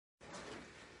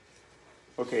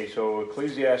Okay, so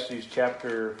Ecclesiastes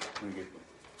chapter, let me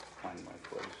find my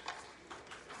place.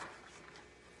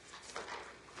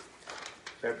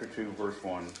 Chapter 2, verse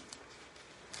 1.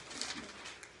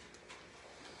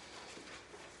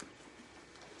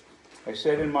 I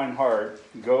said in mine heart,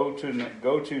 go to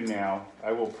now,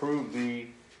 I will prove thee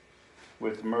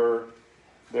with myrrh,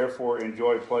 therefore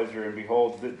enjoy pleasure, and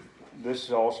behold,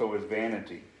 this also is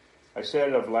vanity. I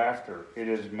said of laughter, it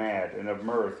is mad, and of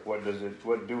mirth, what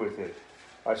doeth it?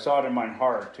 I sought in mine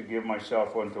heart to give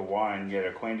myself unto wine, yet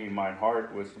acquainting mine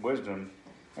heart with wisdom,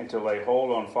 and to lay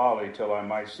hold on folly, till I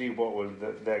might see what was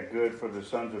that good for the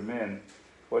sons of men,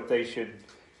 what they should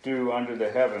do under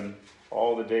the heaven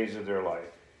all the days of their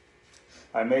life.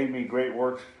 I made me great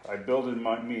works, I builded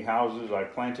me houses, I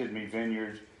planted me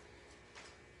vineyards,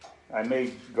 I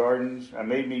made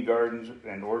me gardens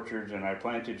and orchards, and I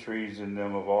planted trees in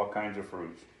them of all kinds of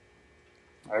fruits.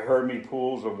 I made me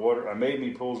pools of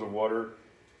water,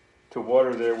 to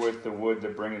water therewith the wood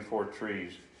that bringeth forth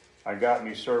trees. I got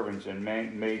me servants and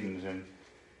maidens,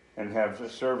 and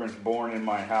have servants born in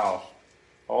my house.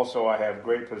 Also I have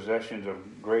great possessions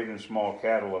of great and small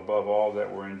cattle above all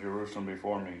that were in Jerusalem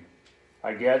before me.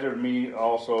 I gathered me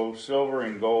also silver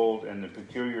and gold, and the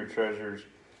peculiar treasures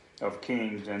of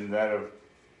kings, and that of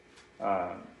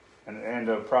and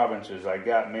of provinces. I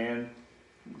got me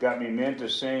men to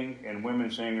sing, and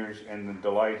women singers, and the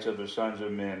delights of the sons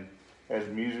of men, as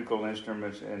musical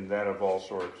instruments, and that of all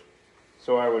sorts.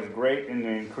 So I was great, and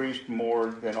increased more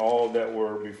than all that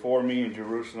were before me in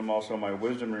Jerusalem. Also my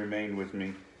wisdom remained with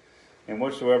me, and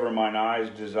whatsoever mine eyes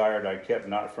desired, I kept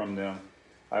not from them.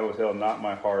 I withheld not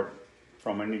my heart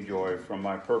from any joy, for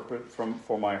my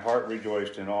heart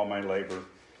rejoiced in all my labor,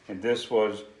 and this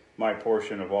was my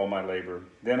portion of all my labor.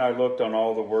 Then I looked on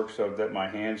all the works that my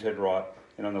hands had wrought,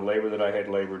 and on the labor that I had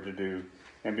labored to do,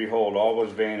 and behold, all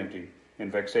was vanity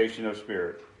and vexation of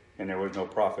spirit, and there was no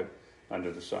profit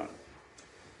under the sun.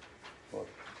 Lord,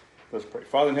 let's pray.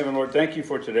 Father in heaven, Lord, thank you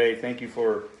for today. Thank you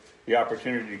for the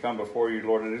opportunity to come before you,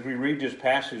 Lord. And as we read this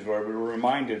passage, Lord, we were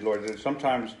reminded, Lord, that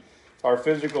sometimes our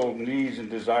physical needs and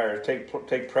desires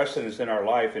take precedence in our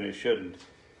life, and it shouldn't.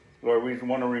 Lord, we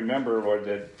want to remember, Lord,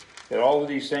 that all of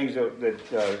these things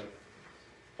that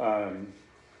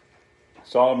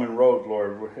Solomon wrote,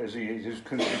 Lord, as he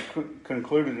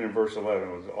concluded in verse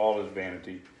 11, was all is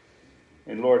vanity.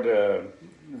 And Lord,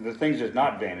 the things that's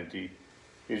not vanity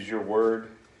is your word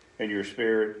and your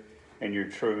spirit and your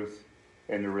truth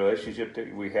and the relationship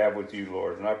that we have with you,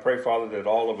 Lord. And I pray, Father, that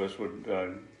all of us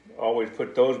would always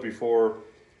put those before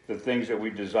the things that we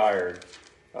desired.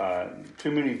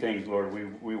 Too many things, Lord,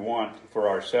 we want for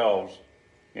ourselves,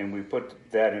 and we put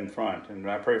that in front. And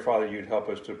I pray, Father, you'd help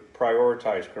us to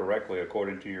prioritize correctly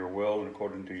according to your will and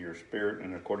according to your spirit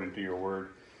and according to your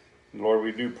word. And Lord,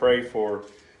 we do pray for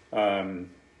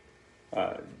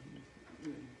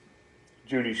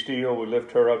Judy Steele. We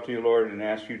lift her up to you, Lord, and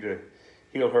ask you to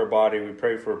heal her body. We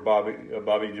pray for Bobby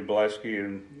Jableski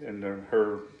and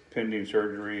her pending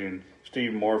surgery, and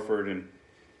Steve Morford, and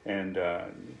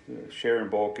Sharon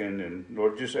Bolkin, and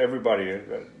Lord, just everybody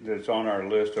that's on our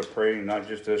list of praying, not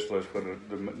just this list, but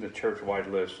the church-wide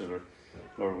list. And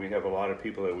Lord, we have a lot of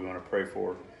people that we want to pray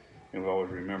for, and we always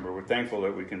remember. We're thankful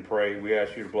that we can pray. We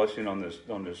ask your blessing on this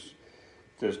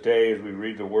day as we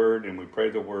read the Word and we pray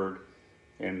the Word,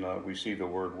 and we see the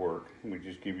Word work. And we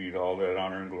just give you all that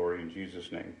honor and glory in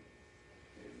Jesus' name.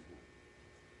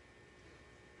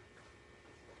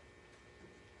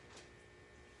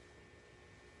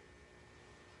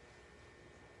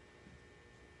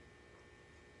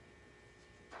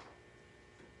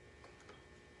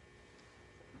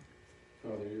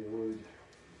 Father, your word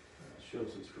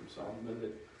shows us from Solomon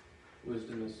that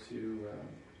wisdom is to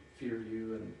fear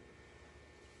you, and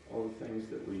all the things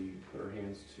that we put our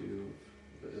hands to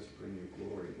that doesn't bring you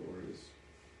glory, Lord, is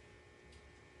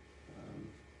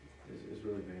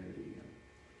really vanity. And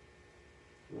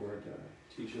Lord,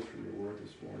 teach us from your word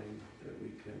this morning that we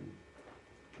can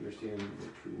understand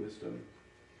your true wisdom,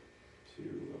 to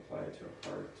apply it to our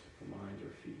heart, our mind,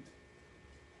 our feet,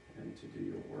 and to do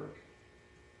your work.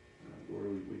 Lord,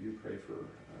 we do pray for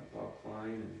Bob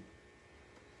Klein and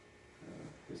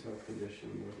his health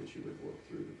condition, Lord, that you would work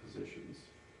through the physicians.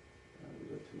 We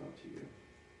lift him up to you.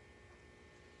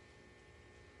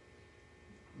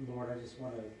 Lord, I just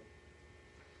want to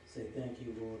say thank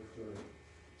you, Lord, for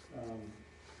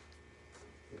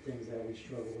the things that we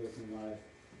struggle with in life,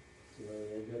 whether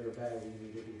they're good or bad. We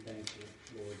need to be thankful,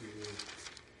 Lord, to you,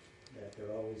 that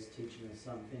they're always teaching us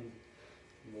something,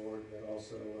 Lord, but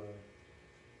also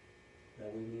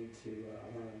that we need to, I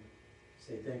want to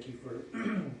say thank you for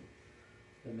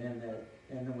the men that,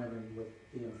 and the women with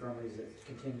the infirmities that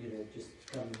continue to just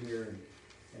come here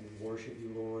and worship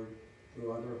you, Lord,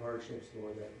 through other hardships,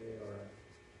 Lord, that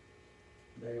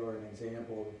they are an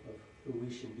example of who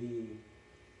we should be,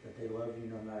 that they love you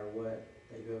no matter what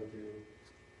they go through,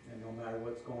 and no matter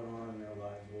what's going on in their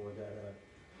lives, Lord, that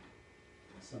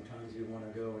sometimes we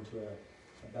want to go into a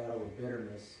battle of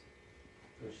bitterness,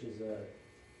 which is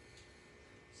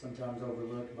sometimes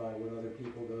overlooked by what other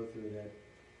people go through, that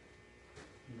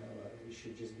we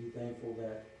should just be thankful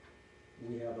that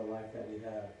we have the life that we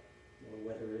have, or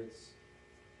whether it's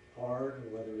hard or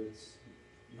whether it's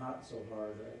not so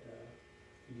hard, that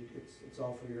it's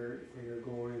all for your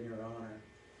glory and your honor.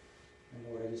 And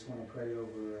Lord, I just want to pray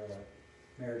over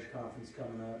marriage conference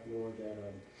coming up, Lord,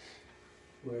 that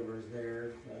whoever is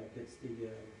there gets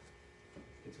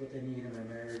what they need in their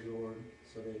marriage, Lord,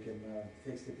 so they can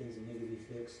fix the things that need to be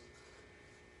fixed.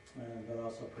 But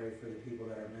also pray for the people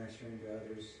that are ministering to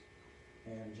others,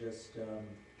 and just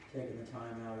taking the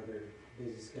time out of their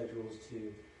busy schedules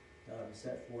to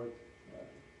set forth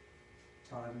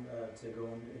time to go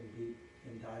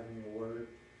and dive in your word.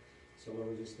 So Lord,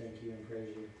 we just thank you and praise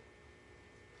you.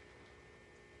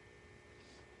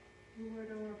 Lord,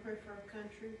 I want to pray for our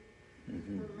country,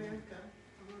 for America.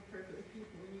 I want to pray for the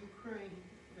people in Ukraine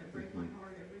that break my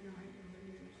heart every night in the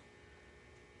news.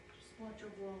 Just watch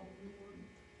over all, Lord.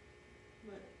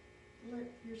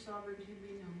 Let your sovereignty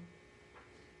be known.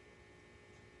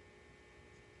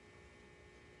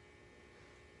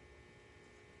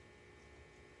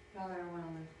 Father, I want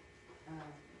to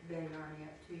beg Arnie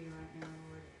up to you right now,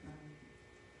 Lord.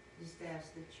 Just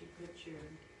ask that you put your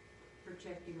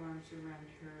protective arms around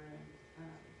her and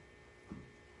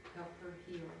help her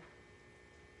heal.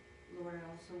 Lord, I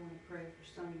also want to pray for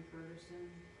Sonia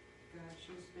Ferguson. God,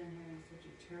 she's been having such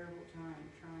a terrible time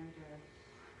trying to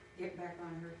get back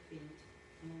on her feet,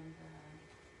 and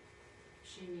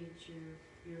she needs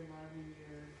your love and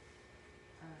your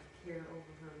care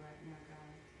over her right now, God.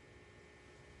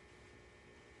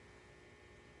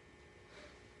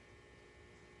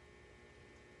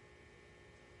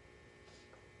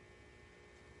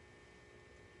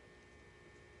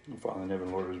 Father in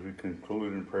heaven, Lord, as we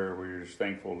conclude in prayer, we're just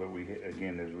thankful that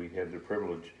as we had the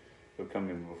privilege of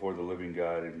coming before the living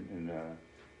God and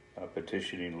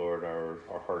petitioning, Lord, our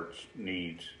heart's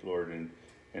needs, Lord,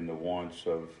 and the wants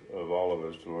of all of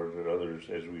us, Lord, that others,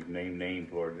 as we've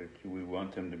named, Lord, that we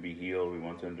want them to be healed, we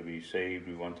want them to be saved,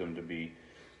 we want them to be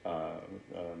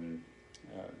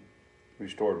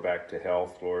restored back to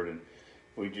health, Lord, and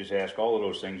we just ask all of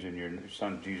those things in your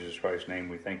Son, Jesus Christ's name.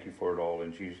 We thank you for it all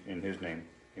in His name.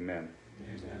 Amen.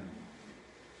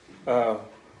 Amen.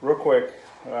 Real quick,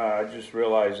 I just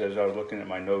realized as I was looking at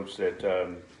my notes that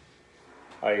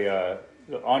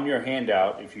on your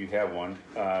handout, if you have one,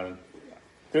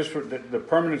 the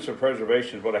permanence of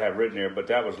preservation is what I have written here, but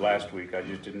that was last week. I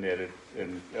just didn't edit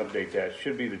and update that. It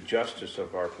should be the justice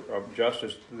of our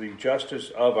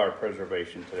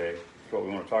preservation today. That's what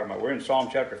we want to talk about. We're in Psalm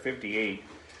chapter 58,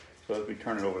 so let me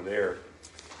turn it over there.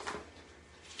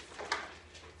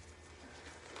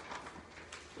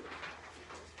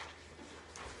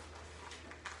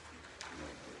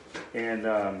 And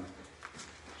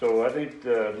so I think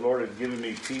the Lord has given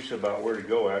me peace about where to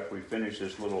go after we finish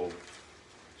this little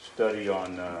study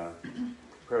on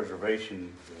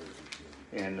preservation.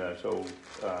 And so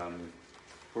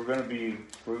we're going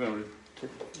to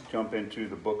jump into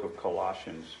the book of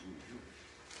Colossians.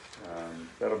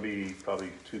 That'll be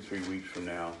probably 2-3 weeks from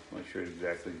now. I'm not sure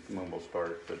exactly when we'll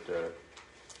start, but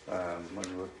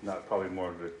not probably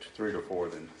more than 3 to 4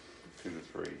 than 2 to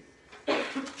 3.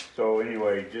 So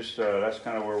anyway, just that's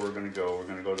kind of where we're going to go. We're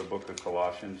going to go to the book of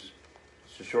Colossians.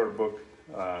 It's a short book,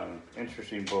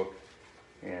 interesting book,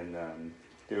 and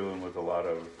dealing with a lot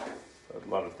of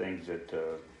things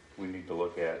that we need to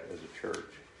look at as a church.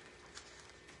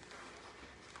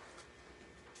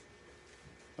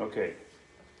 Okay,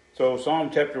 so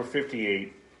Psalm chapter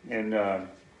 58, and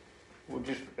we'll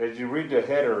just as you read the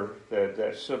header,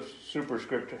 that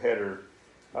superscript header.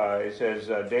 It says,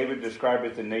 David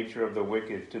describeth the nature of the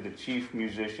wicked to the chief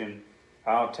musician,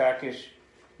 Al-Takish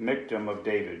Miktam of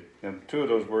David. And two of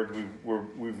those words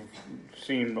we've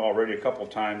seen already a couple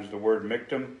times, the word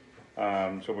Miktam.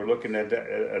 So we're looking at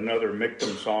another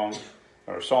Miktam song,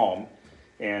 or psalm.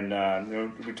 And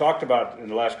we talked about in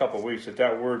the last couple of weeks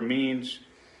that word means,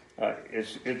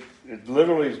 it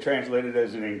literally is translated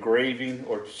as an engraving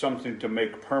or something to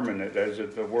make permanent, as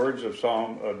if the words of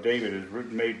Psalm of David is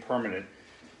made permanent.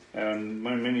 And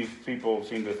many people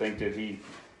seem to think that he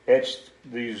etched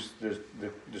the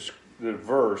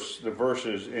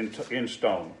verses in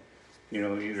stone.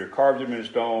 either carved them in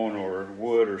stone or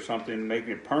wood or something, make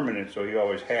it permanent, so he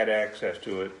always had access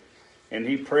to it. And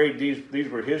he prayed, these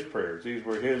were his prayers. These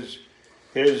were his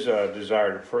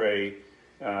desire to pray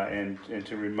and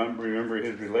to remember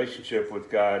his relationship with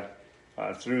God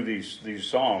through these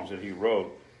psalms that he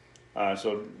wrote.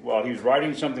 So while he's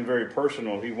writing something very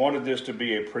personal, he wanted this to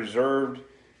be a preserved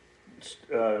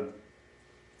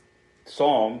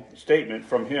psalm statement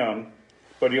from him,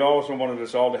 but he also wanted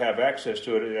us all to have access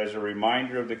to it as a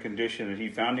reminder of the condition that he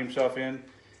found himself in,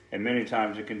 and many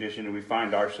times the condition that we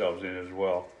find ourselves in as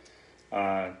well.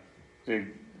 And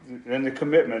the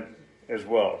commitment as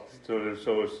well. So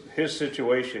it's his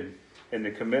situation and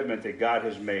the commitment that God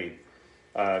has made.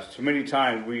 So many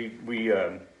times we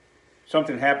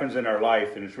something happens in our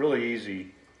life, and it's really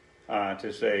easy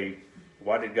to say,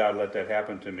 why did God let that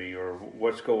happen to me? Or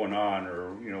what's going on?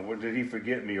 Or, did he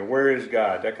forget me? Or where is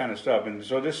God? That kind of stuff. And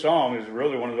so this psalm is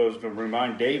really one of those to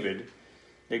remind David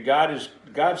that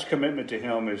God's commitment to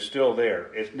him is still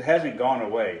there. It hasn't gone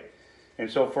away. And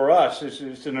so for us,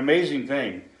 it's an amazing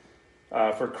thing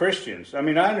for Christians. I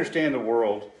mean, I understand the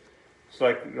world. It's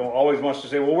like, always wants to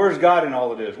say, well, where's God in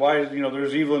all of this? Why is,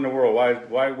 there's evil in the world.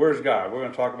 Why, where's God? We're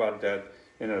going to talk about that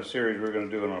in a series we're going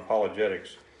to do on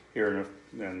apologetics here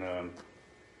in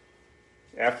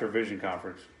after Vision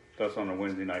Conference. That's on a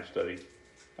Wednesday night study.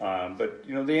 But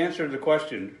the answer to the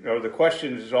question, or the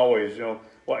question is always,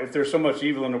 if there's so much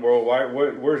evil in the world,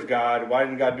 where's God? Why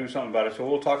didn't God do something about it? So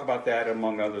we'll talk about that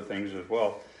among other things as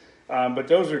well. But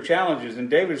those are challenges, and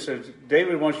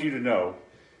David wants you to know,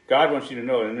 God wants you to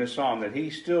know in this psalm that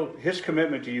his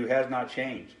commitment to you has not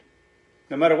changed.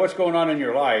 No matter what's going on in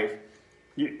your life,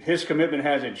 his commitment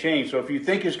hasn't changed. So if you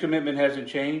think his commitment hasn't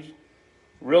changed,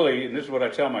 really, and this is what I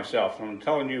tell myself, and I'm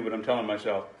telling you, but I'm telling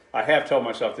myself, I have told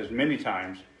myself this many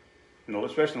times,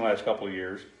 especially in the last couple of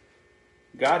years,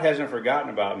 God hasn't forgotten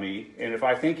about me, and if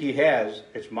I think he has,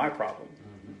 it's my problem.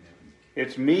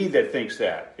 It's me that thinks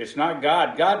that. It's not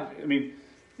God.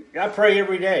 I pray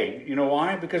every day. You know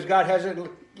why? Because God hasn't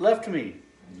left me.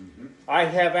 I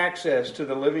have access to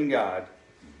the living God,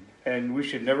 and we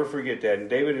should never forget that. And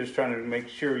David is trying to make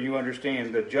sure you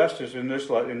understand the justice in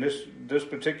this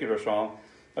particular psalm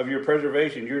of your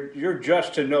preservation. You're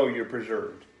just to know you're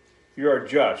preserved. You are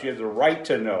just. You have the right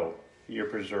to know you're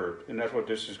preserved, and that's what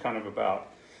this is kind of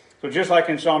about. So just like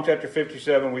in Psalm chapter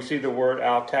 57, we see the word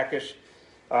al-takish,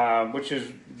 which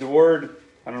is the word,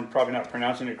 I'm probably not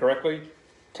pronouncing it correctly,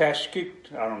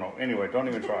 tashkik, I don't know. Anyway, don't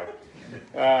even try.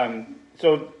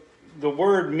 So the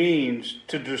word means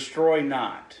to destroy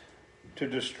not. To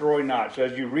destroy not. So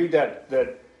as you read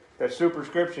that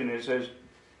superscription, it says,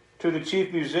 to the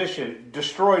chief musician,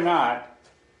 destroy not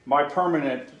my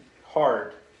permanent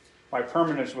heart, my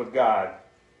permanence with God.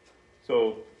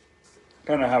 So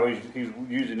kind of how he's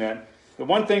using that. The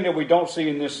one thing that we don't see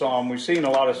in this psalm, we see in a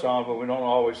lot of psalms, but we don't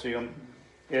always see them,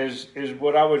 is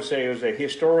what I would say is a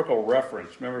historical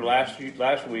reference. Remember last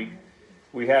week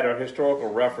we had a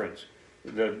historical reference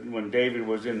when David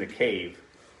was in the cave,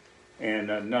 and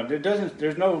no,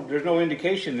 there's no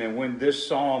indication that when this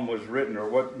psalm was written or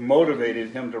what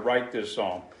motivated him to write this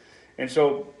psalm. And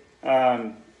so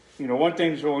one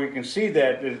thing so we can see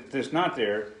that it's not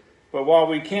there. But while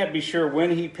we can't be sure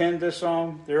when he penned this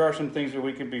psalm, there are some things that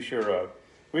we can be sure of.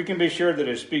 We can be sure that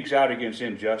it speaks out against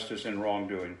injustice and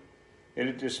wrongdoing.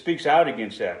 It speaks out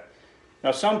against that.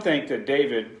 Now, some think that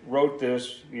David wrote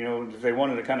this, they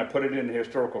wanted to kind of put it in the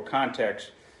historical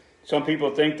context. Some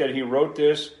people think that he wrote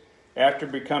this after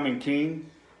becoming king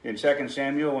in 2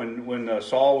 Samuel, when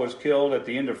Saul was killed at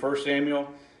the end of 1 Samuel.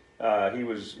 He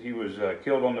was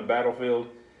killed on the battlefield,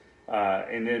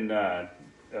 and then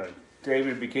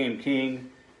David became king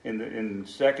in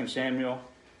 2 Samuel,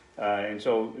 and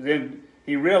so then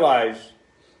he realized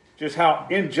just how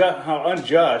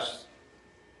unjust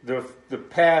the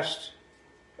past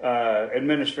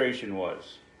administration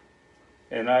was.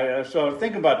 And so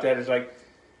think about that. It's like,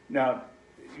 now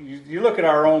you look at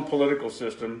our own political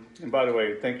system, and by the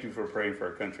way, thank you for praying for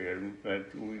our country.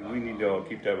 We need to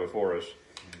keep that before us,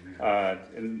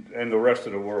 and the rest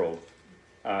of the world.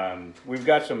 We've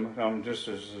got some, just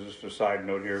as a side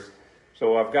note here,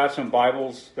 so I've got some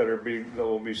Bibles that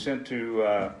will be sent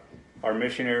to our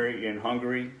missionary in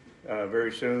Hungary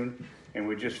very soon, and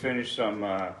we just finished some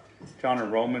John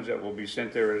and Romans that will be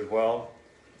sent there as well,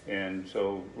 and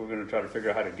so we're going to try to figure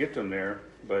out how to get them there,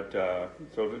 but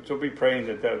so be praying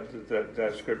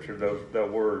that scripture,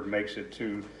 that word makes it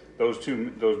to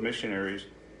those missionaries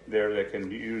there that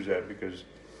can use that, because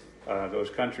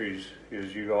those countries,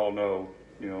 as you all know,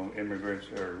 immigrants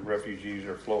or refugees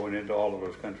are flowing into all of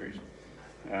those countries.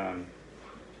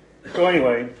 So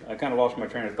anyway, I kind of lost my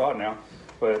train of thought now.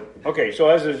 But okay, so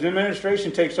as his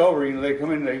administration takes over, they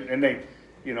come in and they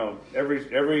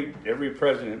every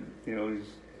president,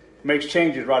 makes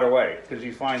changes right away because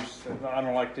he finds, I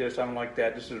don't like this, I don't like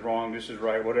that, this is wrong, this is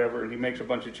right, whatever, and he makes a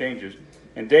bunch of changes.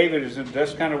 And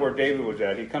that's kind of where David was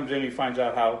at. He comes in, he finds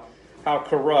out how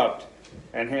corrupt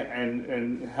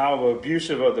and how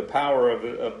abusive of the power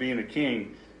of being a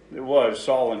king it was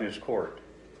Saul and his court.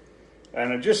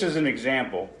 And just as an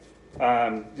example,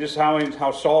 just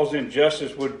how Saul's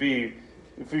injustice would be,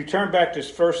 if you turn back to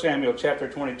 1 Samuel chapter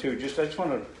 22, I just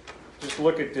want to just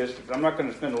look at this. I'm not going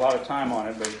to spend a lot of time on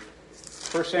it, but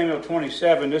 1 Samuel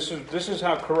 27, this is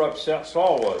how corrupt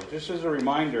Saul was. This is a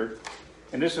reminder,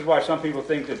 and this is why some people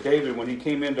think that David, when he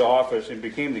came into office and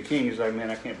became the king, is like, man,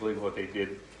 I can't believe what they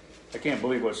did. I can't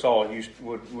believe what Saul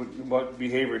what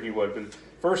behavior he was. But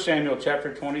 1 Samuel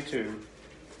chapter 22,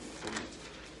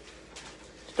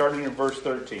 starting in verse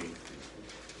 13.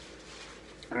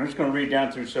 And I'm just going to read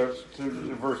down through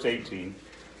verse 18.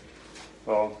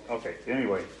 Well, okay,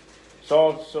 anyway.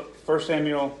 1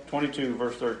 Samuel 22,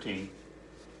 verse 13.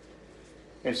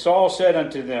 And Saul said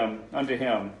unto him, let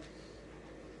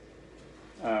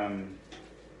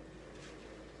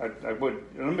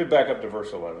me back up to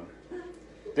verse 11.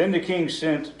 Then the king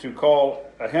sent to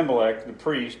call Ahimelech the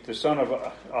priest, the son of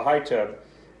Ahitub,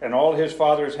 and all his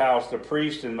father's house, the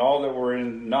priest, and all that were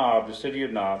in Nob, the city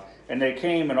of Nob. And they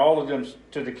came, and all of them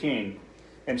to the king.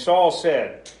 And Saul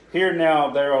said, Hear now,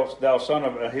 thou son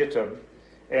of Ahitub.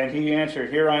 And he answered,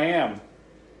 Here I am,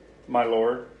 my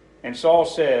lord. And Saul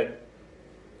said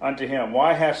unto him,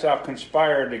 Why hast thou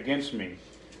conspired against me,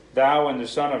 thou and the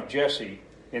son of Jesse,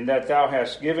 in that thou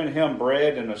hast given him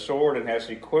bread and a sword, and hast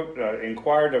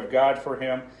inquired of God for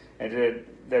him, and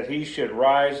that he should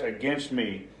rise against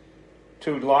me,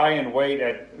 to lie in wait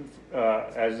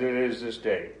as it is this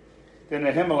day? Then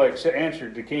Ahimelech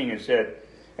answered the king and said,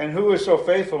 And who is so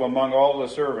faithful among all the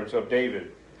servants of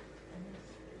David,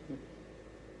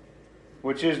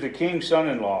 which is the king's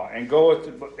son-in-law, and goeth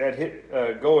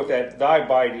at thy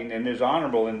bidding, and is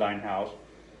honorable in thine house?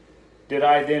 Did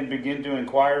I then begin to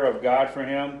inquire of God for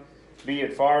him? Be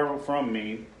it far from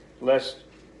me, let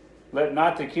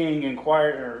not the king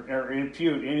inquire or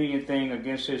impute anything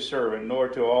against his servant, nor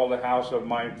to all the house of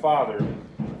my father.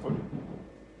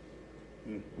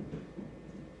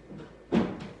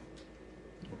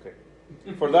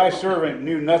 For thy servant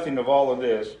knew nothing of all of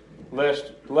this,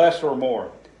 less or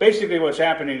more. Basically what's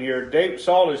happening here,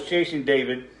 Saul is chasing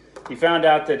David. He found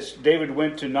out that David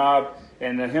went to Nob,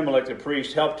 and Ahimelech the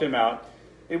priest helped him out.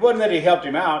 It wasn't that he helped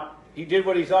him out. He did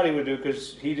what he thought he would do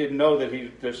because he didn't know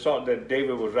that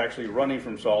David was actually running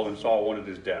from Saul, and Saul wanted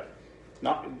his death.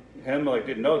 Ahimelech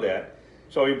didn't know that.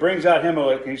 So he brings out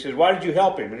Ahimelech, and he says, Why did you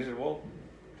help him? And he said, Well,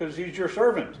 because he's your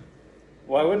servant.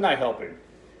 Why wouldn't I help him?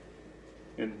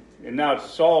 And now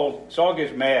Saul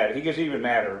gets mad. He gets even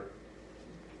madder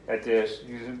at this.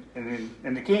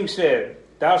 And the king said,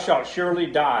 Thou shalt surely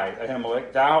die,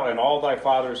 Ahimelech, thou and all thy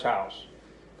father's house.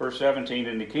 Verse 17,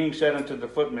 And the king said unto the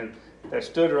footmen that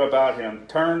stood about him,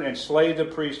 Turn and slay the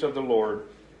priest of the Lord,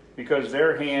 because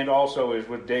their hand also is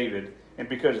with David, and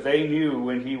because they knew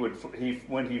when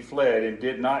he fled, and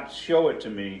did not show it to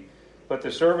me. But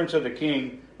the servants of the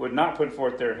king would not put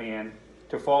forth their hand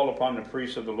to fall upon the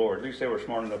priests of the Lord. At least they were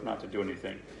smart enough not to do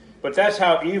anything. But that's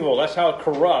how evil, that's how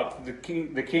corrupt the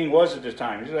king was at this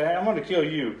time. He said, I'm going to kill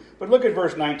you. But look at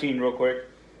verse 19 real quick.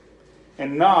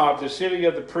 And Nob, the city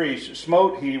of the priests,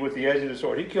 smote he with the edge of the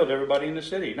sword. He killed everybody in the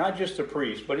city. Not just the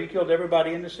priests, but he killed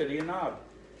everybody in the city of Nob.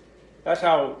 That's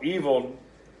how evil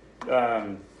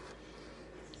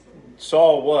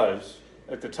Saul was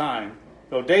at the time.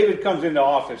 So David comes into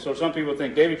office. So some people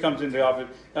think David comes into office.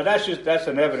 Now that's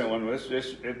an evident one.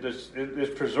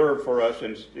 It's preserved for us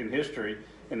in history,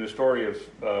 in the story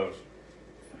of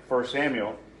 1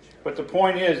 Samuel. But the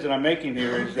point is that I'm making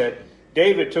here is that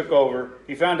David took over.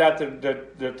 He found out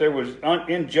that there was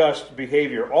unjust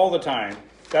behavior all the time.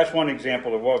 That's one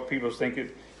example of what people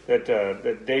think that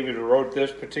David wrote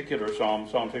this particular psalm,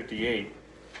 Psalm 58.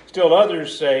 Still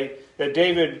others say that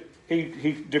David,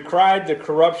 he decried the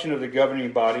corruption of the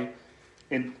governing body.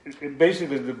 And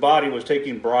basically the body was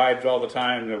taking bribes all the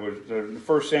time. There was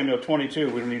 1 Samuel 22.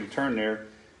 We don't need to turn there.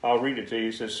 I'll read it to you.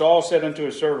 It says, Saul said unto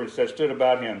his servants that stood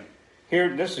about him.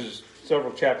 Here, this is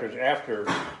several chapters after,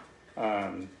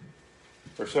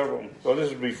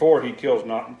 this is before he kills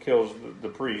the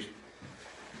priest.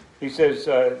 He says,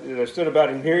 that stood about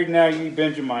him, Hear now ye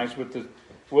Benjamites,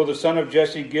 will the son of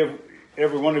Jesse give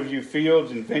every one of you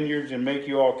fields and vineyards, and make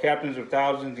you all captains of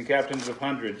thousands and captains of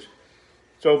hundreds?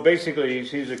 So basically,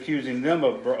 he's accusing them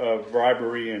of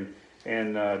bribery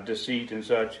and deceit and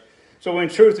such. So in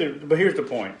truth, but here's the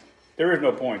point. There is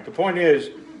no point. The point is,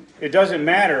 it doesn't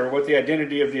matter what the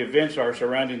identity of the events are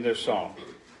surrounding this psalm.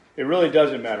 It really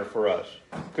doesn't matter for us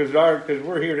because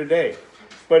we're here today.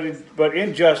 But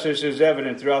injustice is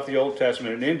evident throughout the Old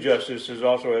Testament, and injustice is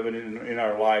also evident in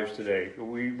our lives today.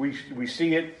 We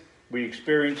see it, we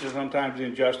experience it sometimes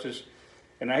injustice,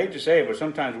 and I hate to say it, but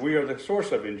sometimes we are the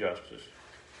source of injustice.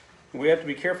 We have to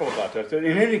be careful about that.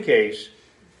 In any case,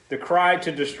 the cry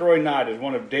to destroy not is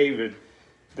one of David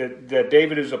that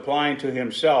David is applying to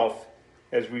himself,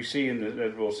 as we'll see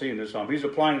in this psalm. He's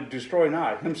applying to destroy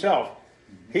not himself.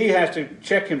 He has to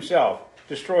check himself.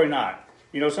 Destroy not.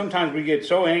 Sometimes we get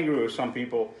so angry with some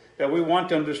people that we want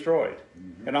them destroyed.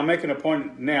 Mm-hmm. And I'm making a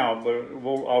point now, but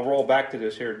I'll roll back to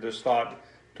this thought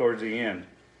towards the end.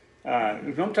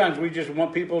 Sometimes we just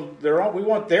want people, we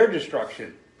want their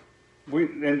destruction.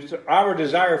 And our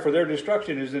desire for their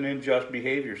destruction is an unjust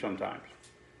behavior sometimes.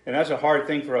 And that's a hard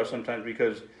thing for us sometimes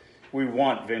because we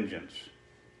want vengeance.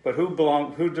 But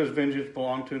who does vengeance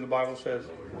belong to, the Bible says?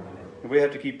 And we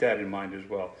have to keep that in mind as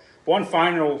well. One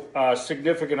final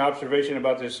significant observation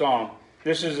about this psalm.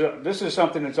 This is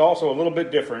something that's also a little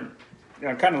bit different.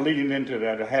 I'm kind of leading into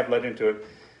that. I have led into it.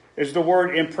 Is the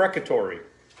word imprecatory.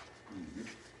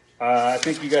 I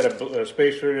think you got a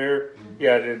space for there.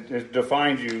 Yeah, it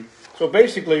defines you. So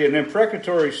basically, an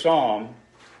imprecatory psalm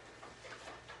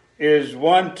is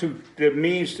one that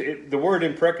means the word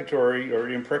imprecatory or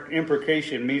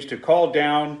imprecation means to call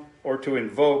down or to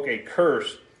invoke a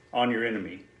curse on your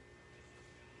enemy.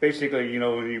 Basically,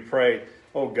 when you pray,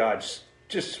 oh God,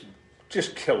 just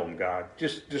kill them, God.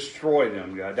 Just destroy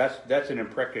them, God. That's an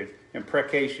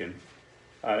imprecation.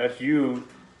 That's you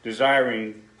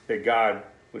desiring that God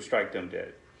would strike them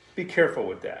dead. Be careful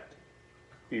with that.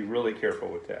 Be really careful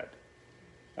with that.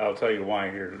 I'll tell you why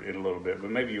here in a little bit, but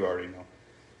maybe you already know.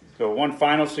 So one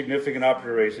final significant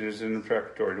observation is an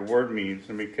imprecatory. The word means,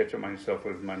 let me catch up myself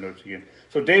with my notes again.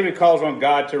 So David calls on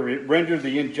God to render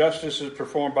the injustices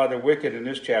performed by the wicked in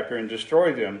this chapter and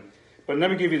destroy them. But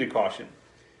let me give you the caution.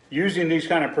 Using these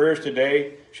kind of prayers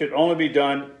today should only be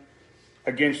done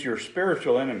against your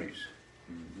spiritual enemies.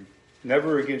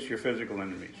 Never against your physical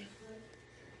enemies.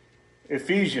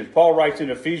 Paul writes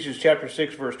in Ephesians chapter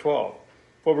 6, verse 12.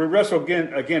 For we wrestle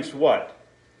against what?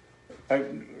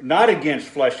 Not against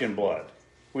flesh and blood.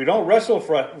 We don't wrestle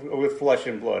with flesh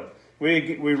and blood.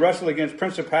 We wrestle against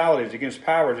principalities, against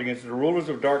powers, against the rulers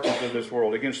of darkness of this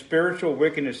world, against spiritual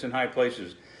wickedness in high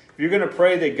places. If you're going to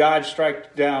pray that God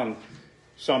strike down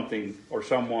something or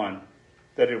someone,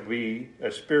 that it be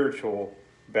a spiritual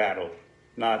battle,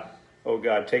 not, oh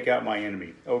God, take out my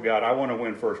enemy. Oh God, I want to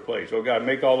win first place. Oh God,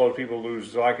 make all those people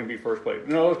lose so I can be first place.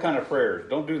 Those kind of prayers.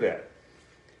 Don't do that.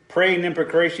 Praying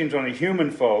imprecations on a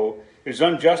human foe is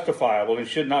unjustifiable and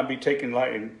should not be taken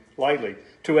lightly.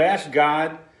 To ask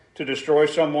God to destroy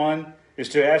someone is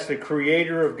to ask the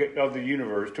creator of the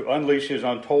universe to unleash his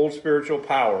untold spiritual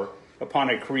power upon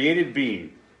a created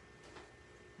being.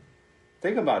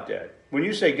 Think about that. When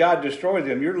you say God destroy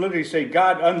them, you're literally saying,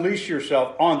 God, unleash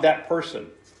yourself on that person.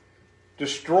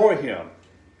 Destroy him.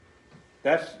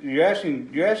 You're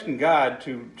asking God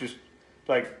to just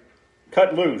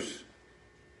cut loose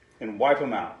and wipe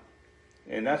him out.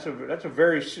 And that's a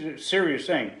very serious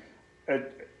thing.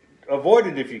 Avoid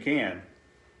it if you can.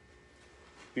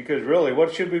 Because really,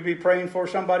 what should we be praying for?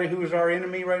 Somebody who is our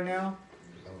enemy right now?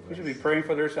 We should be praying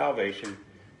for their salvation.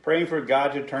 Praying for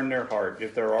God to turn their heart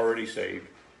if they're already saved.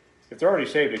 If they're already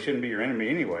saved, they shouldn't be your enemy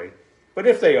anyway. But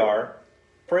if they are,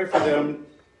 pray for them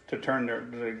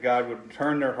that God would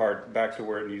turn their heart back to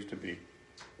where it needs to be.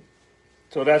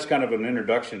 So that's kind of an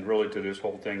introduction really to this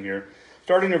whole thing here.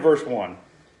 Starting in verse 1.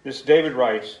 This David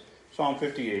writes, Psalm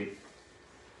 58.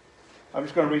 I'm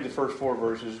just going to read the first 4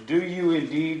 verses. Do you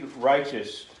indeed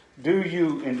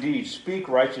speak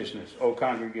righteousness, O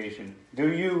congregation?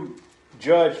 Do you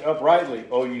judge uprightly,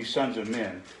 O ye sons of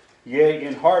men? Yea,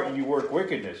 in heart you work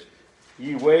wickedness.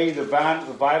 Ye weigh the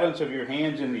violence of your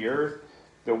hands in the earth.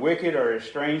 The wicked are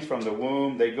estranged from the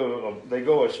womb. They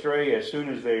go astray as soon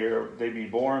as they be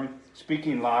born,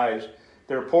 speaking lies.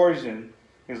 Their poison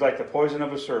is like the poison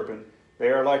of a serpent. They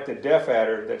are like the deaf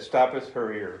adder that stoppeth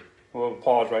her ear. We'll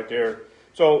pause right there.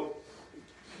 So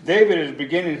David is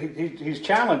beginning, he's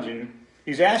challenging,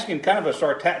 he's asking kind of a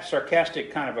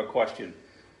sarcastic kind of a question.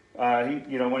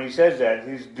 When he says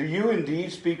that, do you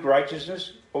indeed speak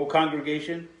righteousness, O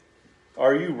congregation?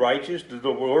 Are you righteous? Do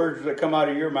the words that come out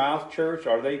of your mouth, church,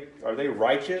 are they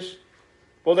righteous?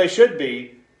 Well, they should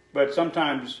be, but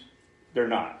sometimes they're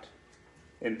not.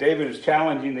 And David is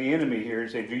challenging the enemy here and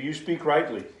saying, do you speak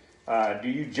rightly? Do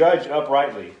you judge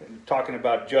uprightly? And talking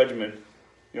about judgment,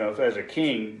 as a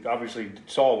king, obviously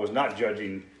Saul was not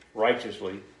judging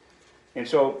righteously. And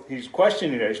so he's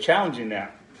questioning that, he's challenging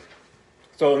that.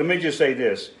 So let me just say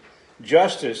this.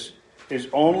 Justice is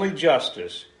only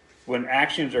justice when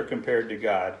actions are compared to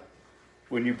God.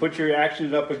 When you put your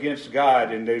actions up against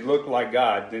God and they look like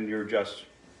God, then you're just.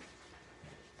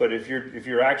 But if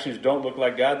your actions don't look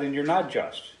like God, then you're not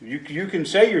just. You can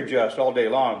say you're just all day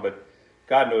long, but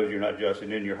God knows you're not just,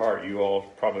 and in your heart you all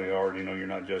probably already know you're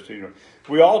not just either.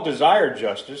 We all desire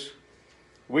justice.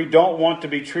 We don't want to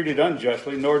be treated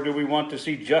unjustly, nor do we want to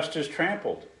see justice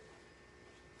trampled.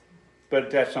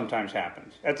 But that sometimes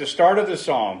happens. At the start of the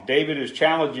psalm, David is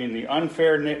challenging the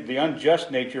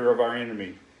unjust nature of our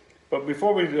enemy. But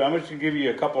before we do, I'm just going to give you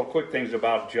a couple of quick things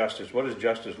about justice. What does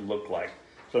justice look like?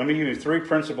 So let me give you 3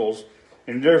 principles,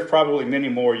 and there's probably many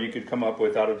more you could come up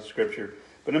with out of the Scripture.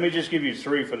 But let me just give you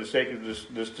 3 for the sake of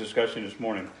this discussion this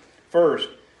morning. First,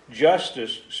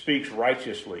 justice speaks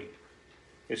righteously.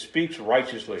 It speaks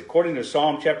righteously. According to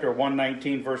Psalm chapter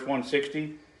 119, verse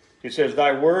 160, it says,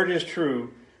 "Thy word is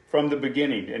true from the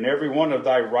beginning, and every one of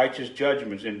thy righteous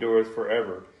judgments endureth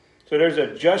forever." So there's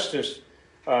a justice,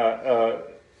 a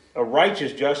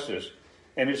righteous justice,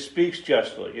 and it speaks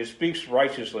justly. It speaks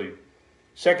righteously.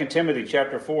 2 Timothy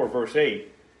chapter 4, verse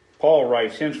 8, Paul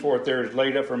writes, "Henceforth there is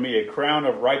laid up for me a crown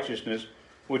of righteousness,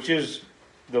 which is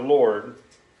the Lord."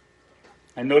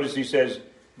 And notice he says,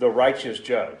 "the righteous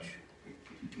judge."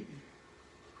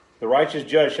 "The righteous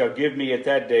judge shall give me at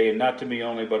that day, and not to me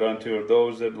only, but unto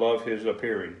those that love his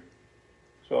appearing."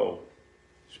 So,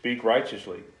 speak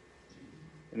righteously.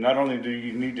 And not only do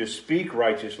you need to speak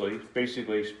righteously,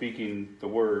 basically speaking the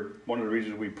word. One of the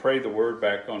reasons we pray the word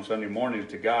back on Sunday mornings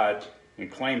to God and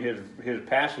claim his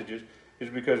passages is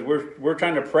because we're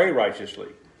trying to pray righteously.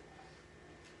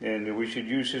 And we should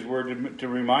use his word to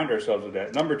remind ourselves of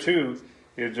that. Number 2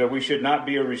 is that we should not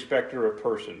be a respecter of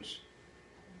persons.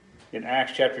 In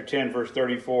Acts chapter 10, verse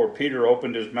 34, Peter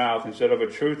opened his mouth and said, "Of a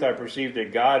truth I perceive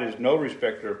that God is no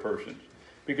respecter of persons."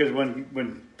 Because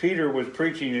when Peter was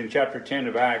preaching in chapter 10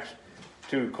 of Acts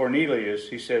to Cornelius,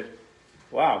 he said,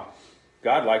 "Wow,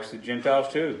 God likes the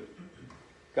Gentiles too.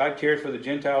 God cares for the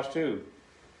Gentiles too.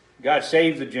 God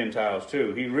saved the Gentiles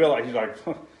too." He realized, he's like,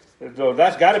 so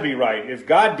that's got to be right. If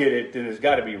God did it, then it's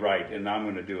got to be right, and I'm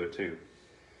going to do it too.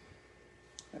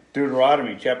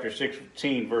 Deuteronomy chapter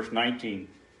 16, verse 19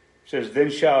 says, "Then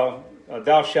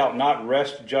thou shalt not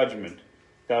wrest judgment.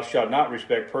 Thou shalt not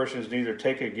respect persons, neither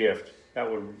take a gift." That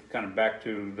would kind of back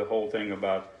to the whole thing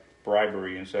about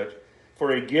bribery and such.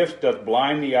 "For a gift doth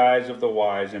blind the eyes of the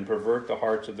wise and pervert the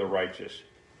hearts of the righteous."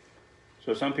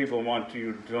 So some people want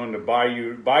you to buy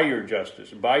your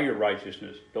justice, buy your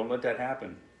righteousness. Don't let that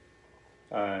happen.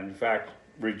 In fact,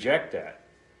 reject that.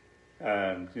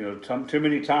 Too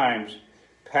many times,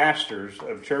 pastors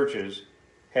of churches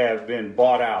have been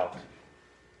bought out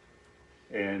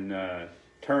and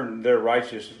turned their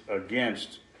righteousness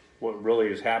against what really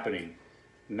is happening.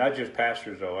 Not just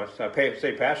pastors, though. I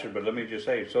say pastors, but let me just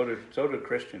say, so do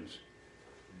Christians.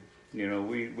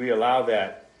 We allow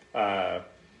that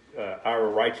our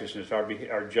righteousness,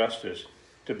 our justice,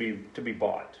 to be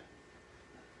bought,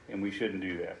 and we shouldn't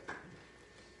do that.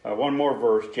 One more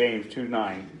verse, James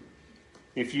 2:9.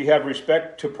 "If you have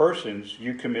respect to persons,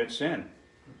 you commit sin,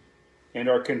 and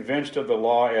are convinced of the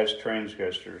law as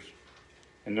transgressors."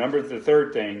 And the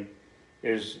 3rd thing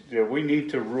is that we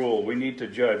need to rule, we need to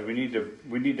judge, we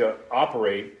need to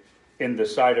operate in the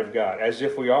sight of God, as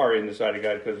if we are in the sight of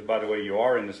God, because, by the way, you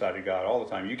are in the sight of God all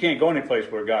the time. You can't go any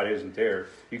place where God isn't there.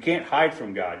 You can't hide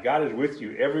from God. God is with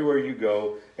you everywhere you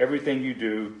go, everything you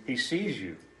do. He sees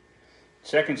you.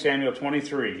 2 Samuel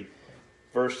 23,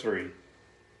 verse 3.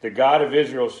 "The God of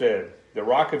Israel said, the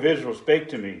rock of Israel spake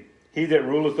to me, he that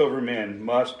ruleth over men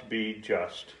must be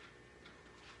just."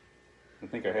 I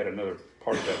think I had another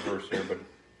part of that verse there, but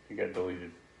it got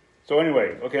deleted. So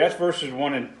anyway, okay, that's verses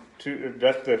 1 and 2.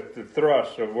 That's the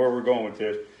thrust of where we're going with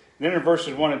this. And then in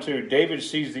verses 1 and 2, David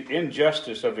sees the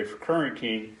injustice of the current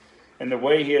king and the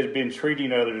way he has been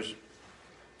treating others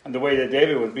and the way that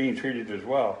David was being treated as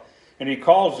well. And he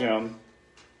calls them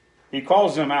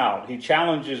out. He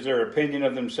challenges their opinion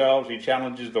of themselves. He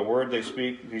challenges the word they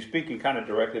speak. He's speaking kind of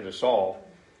directly to Saul,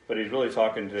 but he's really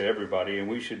talking to everybody, and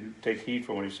we should take heed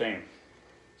for what he's saying.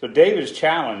 So David's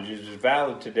challenge is as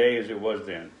valid today as it was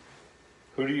then.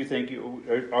 Who do you think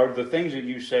are the things that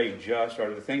you say just?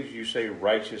 Are the things you say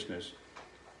righteousness?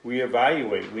 We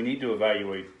need to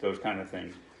evaluate those kind of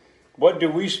things. What do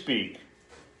we speak?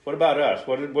 What about us?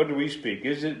 What do we speak?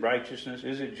 Is it righteousness?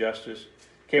 Is it justice?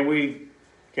 Can we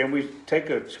take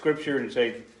a scripture and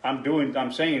say,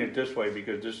 I'm saying it this way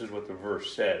because this is what the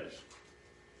verse says?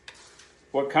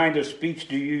 What kind of speech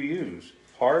do you use?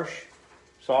 Harsh,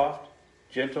 soft,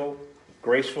 gentle,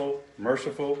 graceful,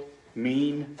 merciful,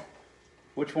 mean?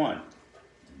 Which one?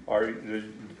 Or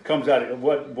comes out?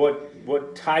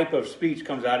 What type of speech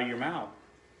comes out of your mouth?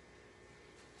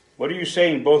 What are you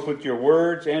saying, both with your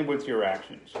words and with your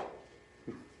actions?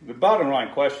 The bottom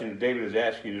line question that David is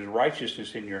asking is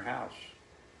righteousness in your house.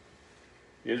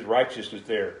 Is righteousness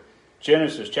there?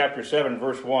 Genesis chapter 7,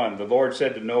 verse 1, the Lord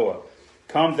said to Noah,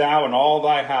 "Come thou and all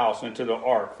thy house into the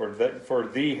ark, for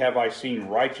thee have I seen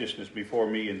righteousness before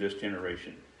me in this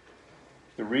generation."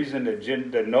 The reason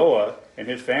that Noah and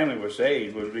his family were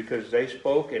saved was because they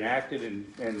spoke and acted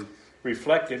and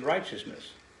reflected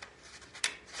righteousness.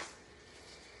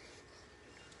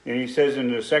 And he says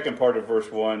in the second part of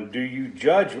verse 1, "Do you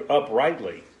judge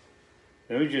uprightly?"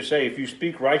 Let me just say, if you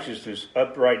speak righteousness,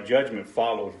 upright judgment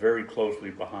follows very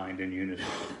closely behind in unison.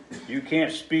 You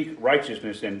can't speak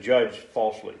righteousness and judge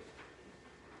falsely.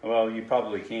 Well, you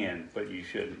probably can, but you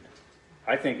shouldn't.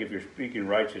 I think if you're speaking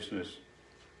righteousness,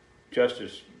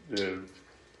 justice, the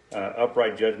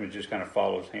upright judgment just kind of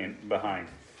follows behind.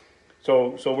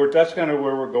 So that's kind of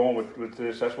where we're going with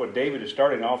this. That's what David is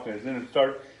starting off with. Then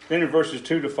in verses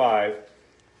 2 to 5,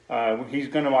 he's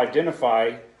going to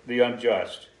identify the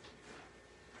unjust.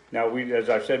 Now, as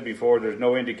I've said before, there's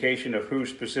no indication of who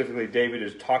specifically David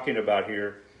is talking about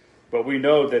here, but we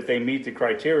know that they meet the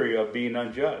criteria of being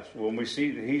unjust. When we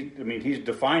see, he's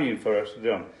defining for us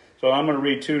them. So I'm going to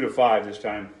read 2 to 5 this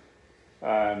time.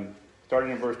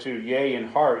 Starting in verse 2, "Yea, in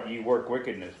heart ye work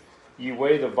wickedness. Ye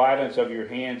weigh the violence of your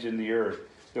hands in the earth.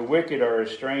 The wicked are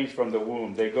estranged from the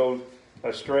womb. They go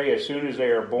astray as soon as they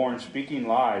are born, speaking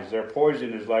lies. Their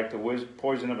poison is like the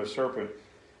poison of a serpent.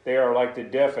 They are like the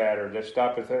deaf adder that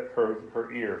stoppeth at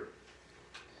her ear,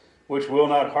 which will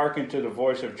not hearken to the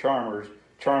voice of charmers,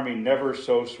 charming never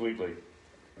so sweetly."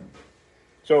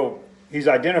 So he's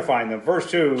identifying them. Verse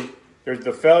 2, there's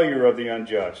the failure of the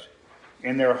unjust.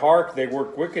 In their heart they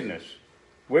work wickedness.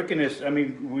 Wickedness,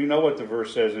 we know what the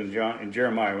verse says in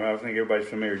Jeremiah. I think everybody's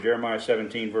familiar. Jeremiah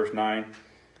 17, verse 9.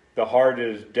 The heart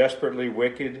is desperately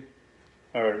wicked,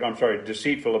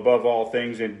 deceitful above all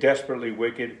things, and desperately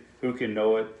wicked. Who can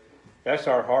know it? That's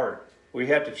our heart. We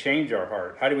have to change our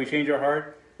heart. How do we change our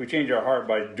heart? We change our heart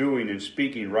by doing and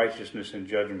speaking righteousness and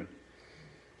judgment.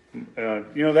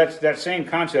 That same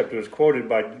concept was quoted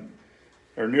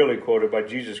nearly quoted by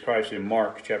Jesus Christ in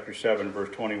Mark chapter 7, verse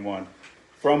 21.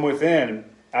 "From within,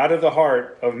 out of the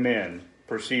heart of men,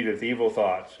 proceedeth evil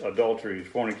thoughts, adulteries,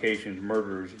 fornications,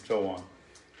 murders," and so on.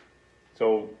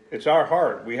 So it's our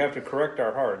heart. We have to correct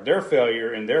our heart. Their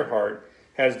failure in their heart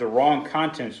has the wrong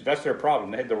contents. That's their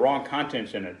problem. They had the wrong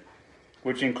contents in it,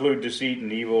 which include deceit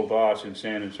and evil thoughts and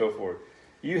sin and so forth.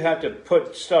 You have to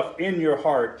put stuff in your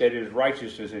heart that is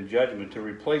righteousness and judgment to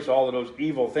replace all of those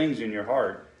evil things in your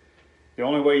heart. The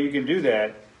only way you can do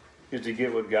that is to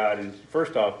get with God. And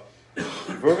first off,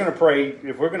 if we're going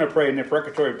to pray an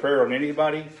imprecatory prayer on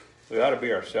anybody, we ought to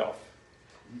be ourselves.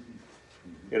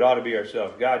 It ought to be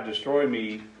ourselves. God, destroy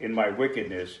me in my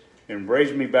wickedness and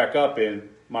raise me back up in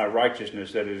my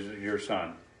righteousness that is your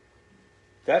Son.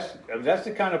 That's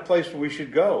the kind of place we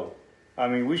should go.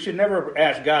 We should never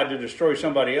ask God to destroy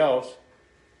somebody else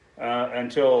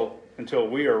until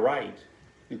we are right,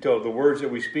 until the words that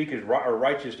we speak are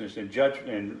righteousness and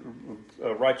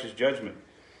righteous judgment.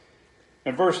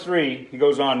 In verse 3, he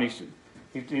goes on.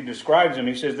 He describes them.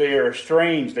 He says they are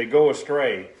estranged. They go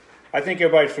astray. I think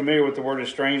everybody's familiar with the word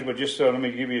estranged, but just so let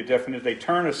me give you a definition. They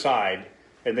turn aside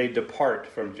and they depart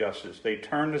from justice. They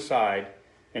turn aside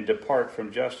and depart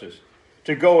from justice.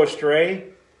 To go astray,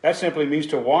 that simply means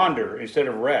to wander instead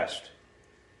of rest.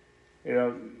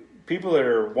 People that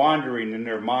are wandering in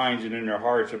their minds and in their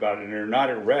hearts about it, and they're not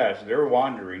at rest, they're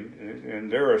wandering,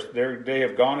 and they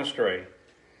have gone astray.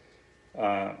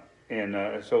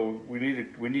 So we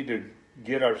need to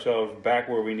get ourselves back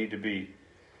where we need to be.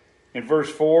 In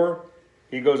verse 4,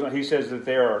 he says that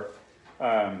they are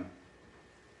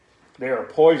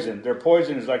poisoned. Their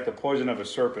poison is like the poison of a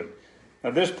serpent.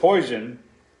 Now this poison,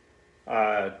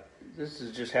 this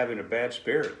is just having a bad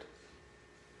spirit.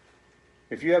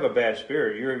 If you have a bad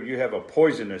spirit, you have a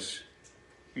poisonous,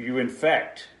 you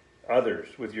infect others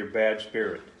with your bad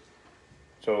spirit.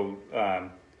 So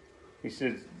he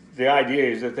says the idea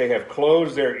is that they have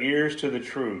closed their ears to the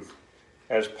truth.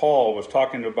 As Paul was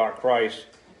talking about Christ,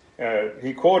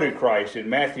 he quoted Christ in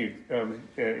Matthew.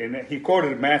 He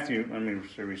quoted Matthew. Let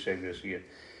me say this again.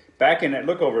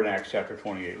 Look over in Acts chapter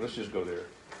 28. Let's just go there.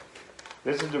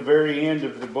 This is the very end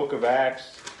of the book of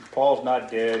Acts. Paul's not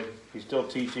dead. He's still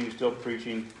teaching, still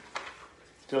preaching,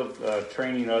 still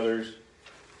training others.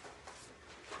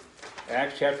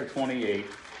 Acts chapter 28.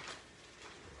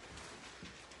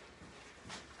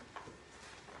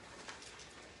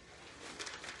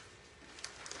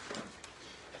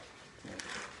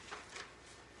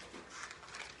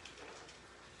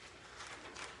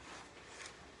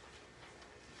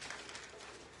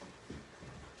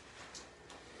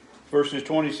 verses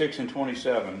 26 and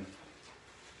 27.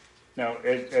 Now,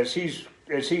 as he's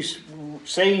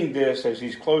saying this, as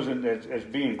he's closing, as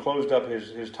being closed up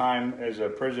his time as a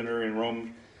prisoner in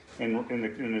Rome,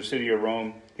 in the city of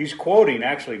Rome, he's quoting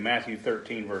actually Matthew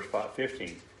 13, verse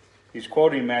 15. He's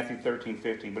quoting Matthew 13,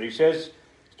 15. But he says,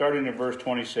 starting in verse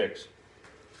 26,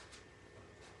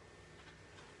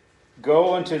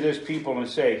 "Go unto this people and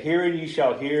say, Hearing ye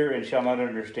shall hear and shall not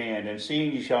understand, and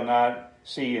seeing ye shall not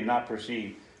see and not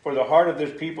perceive. For the heart of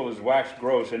this people is waxed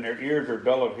gross, and their ears are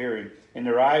dull of hearing, and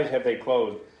their eyes have they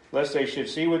closed, lest they should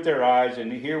see with their eyes,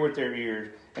 and hear with their ears,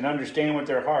 and understand with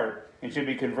their heart, and should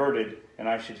be converted, and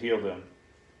I should heal them."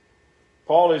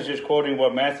 Paul is just quoting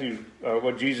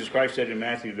what Jesus Christ said in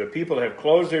Matthew. The people have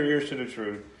closed their ears to the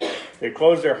truth. They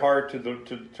closed their heart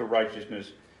to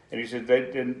righteousness. And he said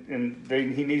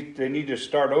they need to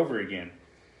start over again.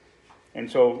 And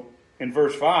so in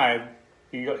verse 5,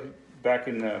 back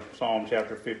in Psalm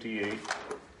chapter 58,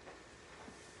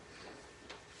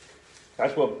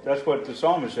 that's what the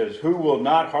psalmist says. "Who will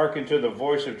not hearken to the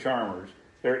voice of charmers?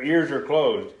 Their ears are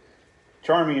closed,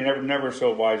 charming never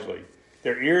so wisely."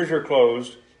 Their ears are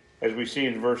closed, as we see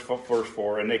in verse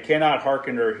 4, and they cannot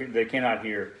hearken or they cannot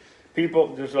hear.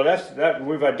 People. So that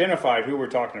we've identified who we're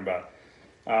talking about.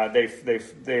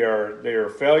 They are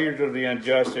failures of the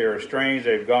unjust. They are estranged.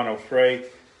 They've gone astray.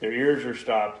 Their ears are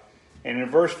stopped. And in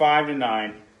verse 5 to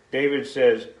 9, David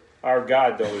says, "Our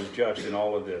God, though, is just in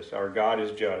all of this. Our God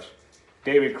is just."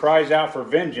 David cries out for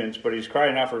vengeance, but he's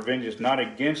crying out for vengeance not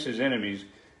against his enemies,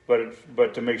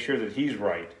 but to make sure that he's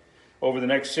right. Over the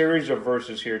next series of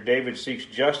verses here, David seeks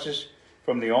justice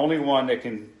from the only one that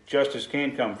justice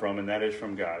can come from, and that is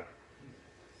from God.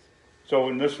 So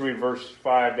in this read verse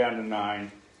 5 down to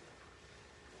 9,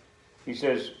 he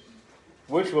says,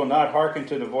 "Which will not hearken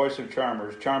to the voice of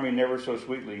charmers, charming never so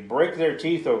sweetly. Break their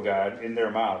teeth, O God, in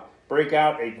their mouth. Break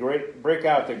out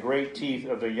the great teeth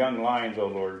of the young lions, O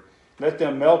Lord. Let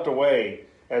them melt away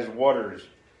as waters,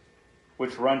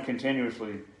 which run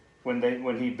continuously.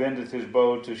 When he bendeth his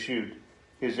bow to shoot,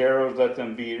 his arrows let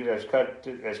them be as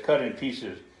cut in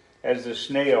pieces. As the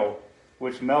snail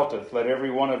which melteth, let every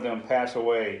one of them pass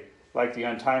away, like the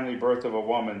untimely birth of a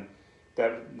woman,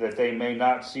 that they may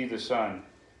not see the sun.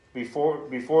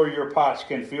 Before your pots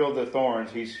can feel the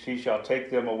thorns, he shall take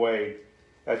them away,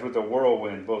 as with a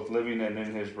whirlwind, both living and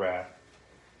in his wrath."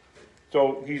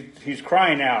 So he's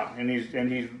crying out, and he's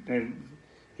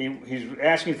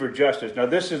asking for justice. Now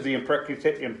this is the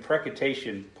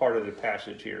imprecation part of the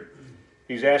passage here.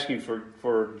 He's asking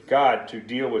for God to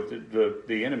deal with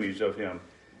the enemies of him.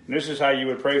 And this is how you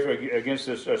would pray against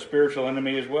a spiritual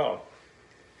enemy as well.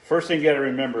 First thing you got to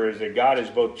remember is that God is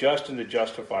both just and the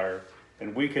justifier,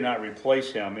 and we cannot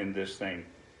replace him in this thing.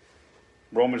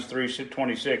 Romans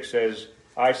 3:26 says,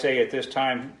 "I say at this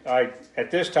time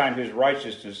his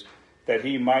righteousness, that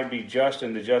he might be just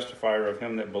and the justifier of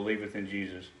him that believeth in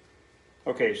Jesus."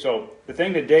 Okay, so the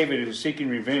thing that David is seeking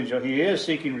revenge, he is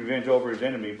seeking revenge over his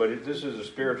enemy, but this is a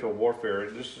spiritual warfare.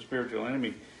 This is a spiritual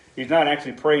enemy. He's not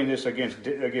actually praying this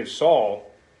against Saul,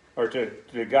 or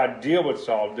to God deal with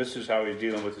Saul. This is how he's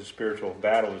dealing with the spiritual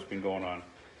battle that's been going on.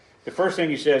 The first thing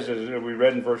he says, as we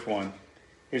read in verse 1,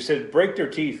 he says, "Break their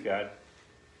teeth, God.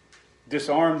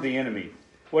 Disarm the enemy."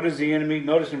 What is the enemy?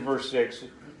 Notice in verse 6,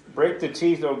 "Break the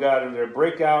teeth, O God, and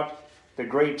break out the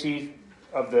great teeth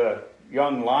of the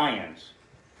young lions."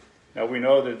 Now we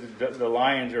know that the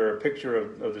lions are a picture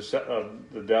of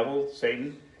the devil,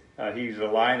 Satan. He's a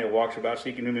lion that walks about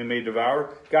seeking whom he may devour.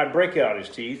 God, break out his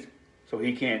teeth so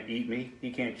he can't eat me.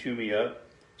 He can't chew me up.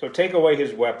 So take away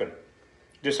his weapon.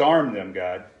 Disarm them,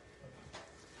 God.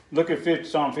 Look at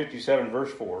Psalm 57,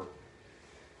 verse 4.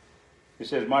 It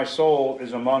says, "My soul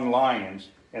is among lions,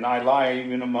 and I lie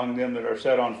even among them that are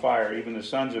set on fire, even the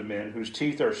sons of men, whose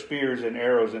teeth are spears and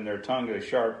arrows, and their tongue a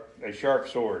sharp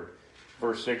sword."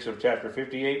 Verse 6 of chapter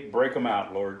 58, "Break them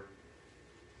out, Lord."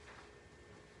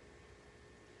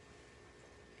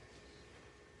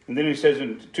 And then he says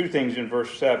two things in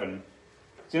verse 7.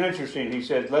 It's interesting. He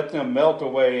says, "Let them melt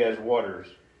away as waters."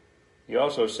 He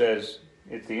also says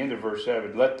at the end of verse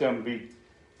 7, "Let them be,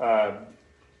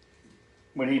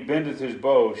 when he bendeth his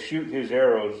bow, shoot his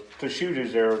arrows,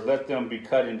 let them be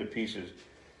cut into pieces."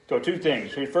 So two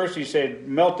things. First he said,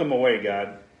 melt them away,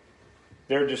 God.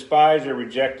 They're despised, they're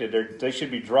rejected, they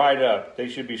should be dried up, they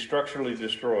should be structurally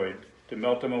destroyed. To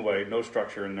melt them away, no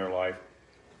structure in their life,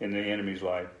 in the enemy's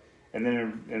life. And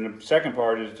then in the second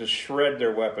part is to shred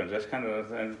their weapons. That's kind of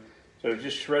the thing. So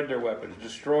just shred their weapons,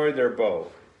 destroy their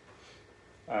bow.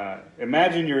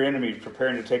 Imagine your enemy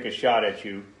preparing to take a shot at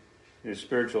you, his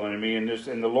spiritual enemy, and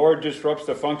the Lord disrupts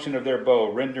the function of their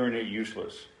bow, rendering it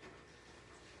useless.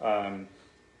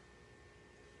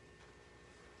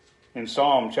 In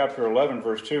Psalm chapter 11,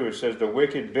 verse 2, it says, the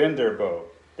wicked bend their bow.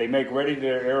 They make ready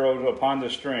their arrows upon the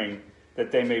string,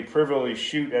 that they may privily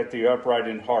shoot at the upright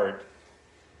in heart.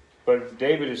 But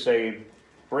David is saying,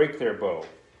 break their bow.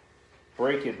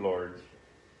 Break it, Lord.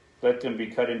 Let them be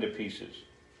cut into pieces.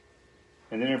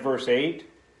 And then in verse 8,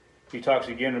 he talks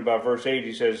again about verse 8.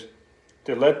 He says,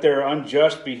 to let their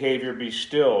unjust behavior be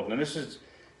stilled. And this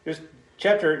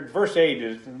chapter, verse 8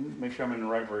 is, make sure I'm in the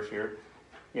right verse here.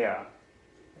 Yeah.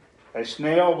 A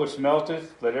snail which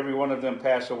melteth, let every one of them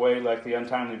pass away like the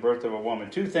untimely birth of a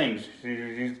woman. Two things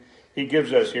he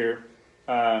gives us here.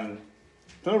 A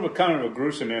little bit kind of a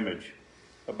gruesome image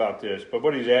about this. But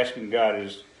what he's asking God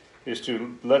is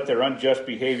to let their unjust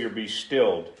behavior be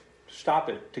stilled. Stop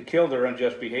it. To kill their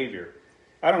unjust behavior.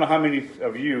 I don't know how many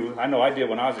of you, I know I did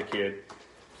when I was a kid,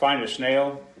 find a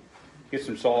snail, get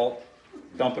some salt,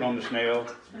 dump it on the snail,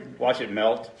 watch it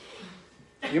melt.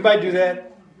 Anybody do that?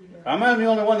 Am I the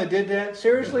only one that did that?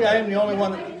 Seriously, I am the only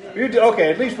one that... You do,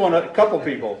 okay, at least a couple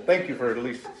people. Thank you for at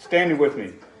least standing with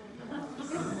me.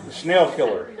 The snail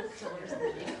killer.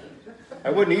 I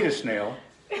wouldn't eat a snail.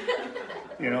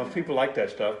 People like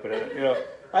that stuff, but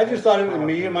I just thought it was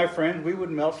me and my friends, we would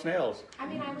melt snails. I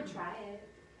mean, I would try it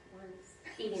once,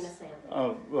 eating a snail.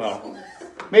 Oh, well,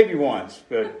 maybe once,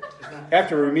 but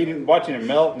after watching it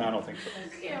melt, no, I don't think so.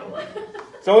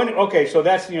 So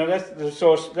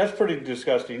that's pretty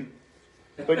disgusting.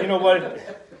 But you know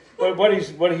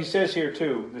what he says here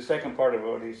too, the second part of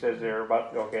what he says there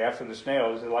about, after the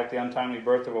snail, is like the untimely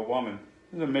birth of a woman.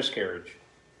 It's a miscarriage.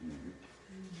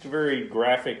 It's a very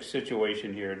graphic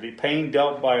situation here. The pain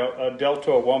dealt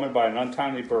to a woman by an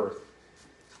untimely birth.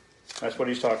 That's what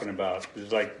he's talking about.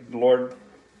 It's like, Lord,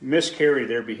 miscarry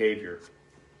their behavior.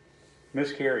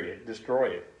 Miscarry it. Destroy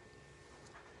it.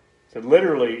 So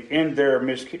literally, in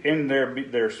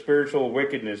their spiritual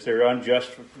wickedness, their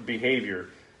unjust behavior,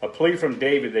 a plea from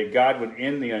David that God would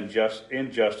end the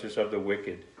injustice of the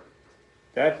wicked.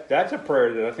 That's a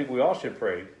prayer that I think we all should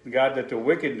pray. God, that the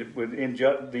wicked would the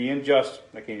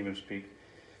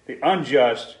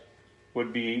unjust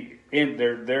would be in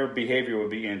their behavior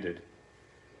would be ended.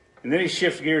 And then he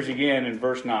shifts gears again in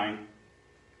verse 9.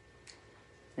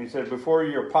 And he said, before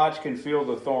your pots can feel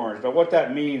the thorns. Now what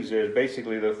that means is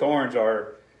basically the thorns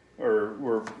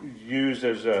were used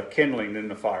as kindling in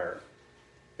the fire.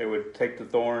 They would take the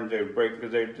thorns, they would break,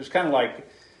 because they're just kind of like,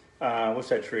 what's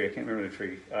that tree? I can't remember the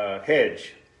tree.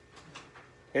 Hedge.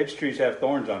 Hedge trees have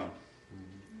thorns on them.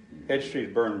 Hedge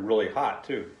trees burn really hot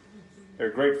too. They're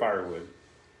great firewood.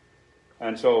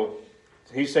 And so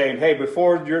he's saying, hey,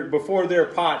 before their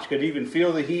pots could even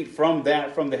feel the heat from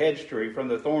the hedge tree, from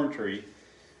the thorn tree,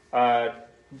 have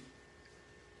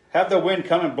the wind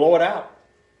come and blow it out.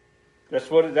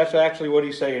 That's actually what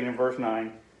he's saying in verse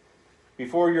 9.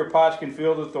 Before your pots can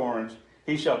feel the thorns,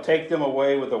 he shall take them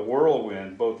away with a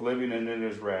whirlwind, both living and in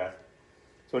his wrath.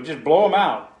 So just blow them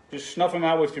out. Just snuff them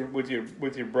out with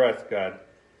your breath, God.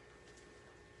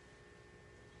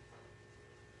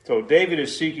 So David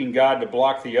is seeking God to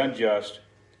block the unjust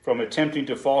from attempting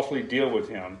to falsely deal with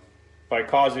him by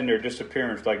causing their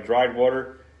disappearance like dried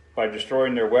water, by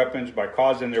destroying their weapons, by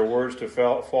causing their words to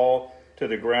fall to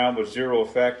the ground with zero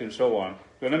effect, and so on.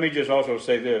 But let me just also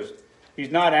say this. He's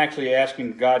not actually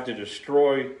asking God to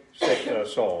destroy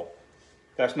Saul.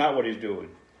 That's not what he's doing.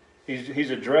 He's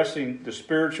addressing the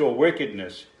spiritual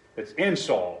wickedness that's in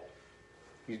Saul.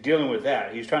 He's dealing with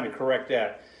that. He's trying to correct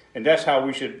that. And that's how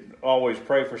we should always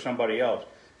pray for somebody else.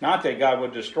 Not that God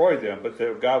would destroy them, but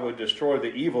that God would destroy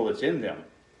the evil that's in them.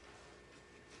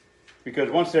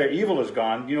 Because once their evil is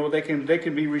gone, they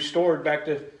can be restored back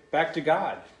to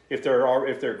God. If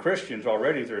they're Christians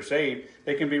already, if they're saved,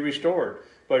 they can be restored.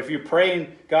 But if you're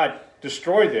praying, God,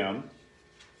 destroy them,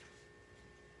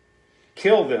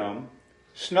 kill them,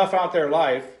 snuff out their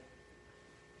life,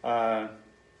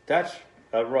 that's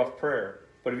a rough prayer.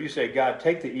 But if you say, God,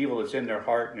 take the evil that's in their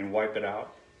heart and wipe it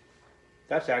out,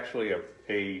 that's actually what's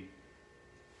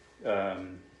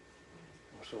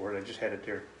the word? I just had it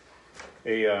there.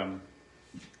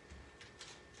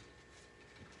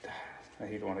 I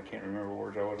hate one. I can't remember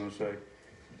what words I was going to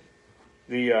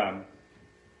say.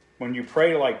 When you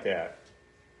pray like that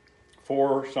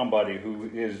for somebody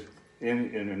who is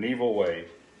in an evil way,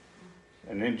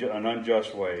 an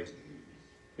unjust way,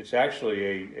 it's actually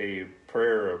a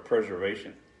prayer of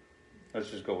preservation. Let's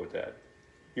just go with that.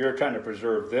 You're trying to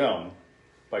preserve them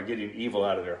by getting evil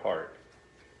out of their heart.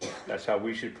 That's how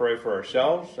we should pray for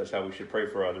ourselves. That's how we should pray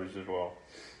for others as well.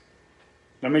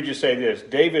 Let me just say this.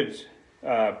 David's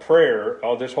prayer,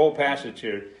 this whole passage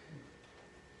here,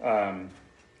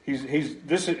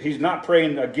 he's not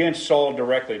praying against Saul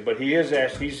directly, but he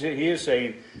is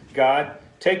saying, God,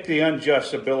 take the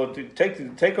unjust ability,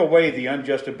 take away the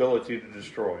unjust ability to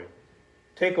destroy.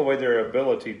 Take away their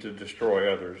ability to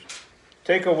destroy others.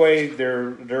 Take away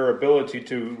their ability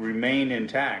to remain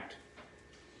intact.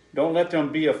 Don't let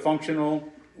them be a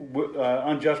functional,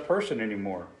 unjust person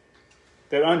anymore.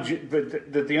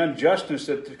 That the unjustness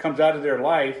that comes out of their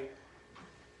life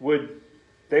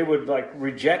they would like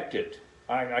reject it.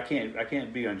 I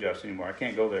can't be unjust anymore. I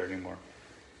can't go there anymore.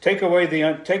 Taking away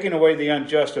the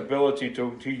unjust ability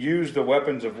to use the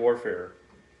weapons of warfare.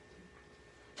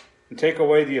 And take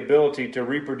away the ability to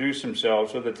reproduce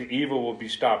themselves so that the evil will be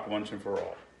stopped once and for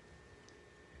all.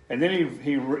 And then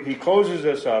he closes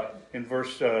us up in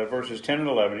verses 10 and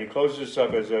 11. He closes us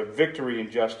up as a victory in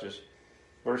justice.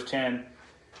 Verse 10,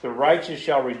 the righteous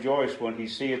shall rejoice when he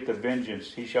seeth the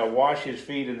vengeance. He shall wash his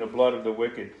feet in the blood of the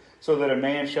wicked, so that a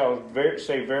man shall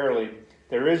say verily,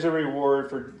 there is a reward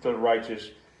for the righteous.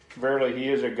 Verily, he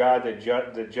is a God that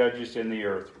judges in the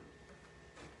earth.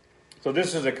 So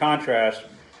this is a contrast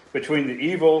between the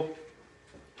evil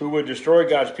who would destroy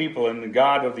God's people and the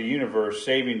God of the universe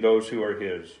saving those who are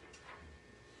his.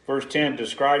 Verse 10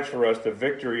 describes for us the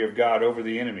victory of God over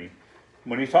the enemy.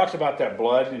 When he talks about that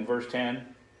blood in verse 10,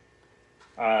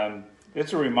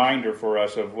 it's a reminder for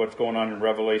us of what's going on in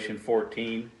Revelation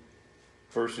 14,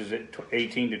 verses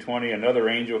 18 to 20. Another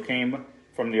angel came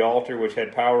from the altar which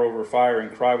had power over fire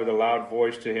and cried with a loud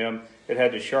voice to him that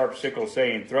had the sharp sickle,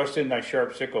 saying, thrust in thy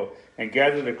sharp sickle and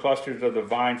gather the clusters of the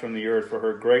vine from the earth, for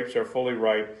her grapes are fully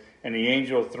ripe. And the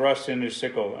angel thrust in his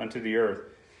sickle unto the earth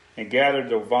and gathered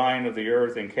the vine of the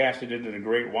earth and cast it into the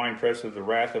great winepress of the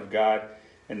wrath of God.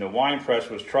 And the winepress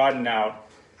was trodden out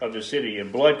of the city,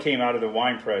 and blood came out of the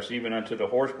winepress, even unto the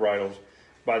horse bridles,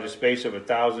 by the space of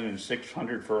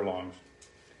 1,600 furlongs.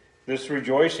 This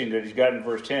rejoicing that he's got in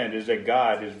verse 10 is that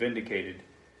God is vindicated,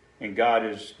 and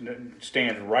God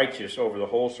stands righteous over the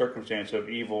whole circumstance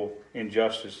of evil,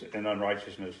 injustice, and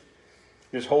unrighteousness.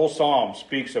 This whole psalm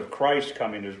speaks of Christ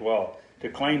coming as well, to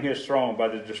claim his throne by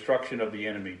the destruction of the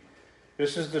enemy.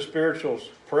 This is the spiritual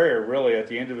prayer, really, at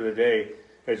the end of the day.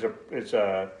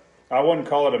 I wouldn't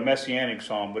call it a messianic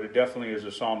psalm, but it definitely is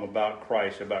a psalm about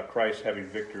Christ having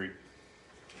victory.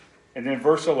 And then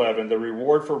verse 11, the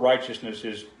reward for righteousness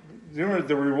is, the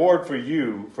reward for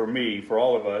you, for me, for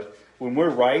all of us, when we're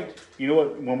right, you know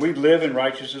what, when we live in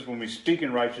righteousness, when we speak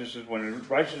in righteousness, when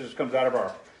righteousness comes out of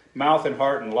our mouth and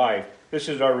heart and life, this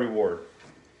is our reward.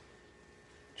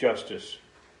 Justice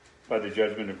by the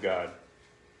judgment of God.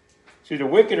 See, the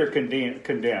wicked are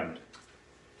condemned,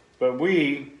 but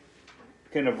we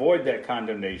can avoid that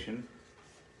condemnation.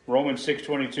 Romans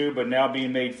 6:22, but now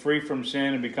being made free from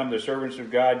sin and become the servants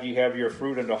of God, ye have your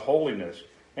fruit unto holiness,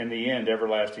 and the end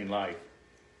everlasting life.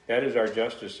 That is our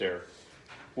justice there.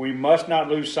 We must not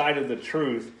lose sight of the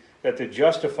truth that the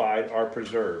justified are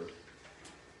preserved.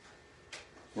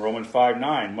 Romans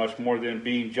 5:9, much more than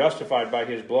being justified by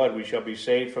his blood, we shall be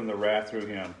saved from the wrath through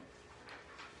him.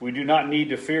 We do not need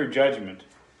to fear judgment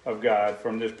of God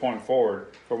from this point forward,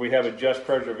 for we have a just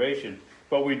preservation.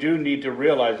 But we do need to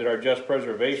realize that our just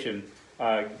preservation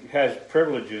has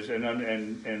privileges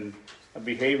and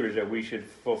behaviors that we should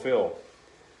fulfill.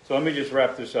 So let me just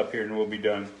wrap this up here and we'll be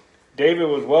done. David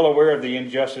was well aware of the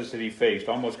injustice that he faced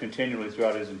almost continually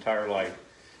throughout his entire life.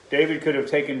 David could have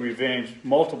taken revenge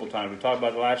multiple times. We talked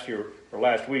about it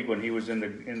last week when he was in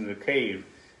the cave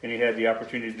and he had the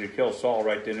opportunity to kill Saul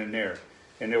right then and there.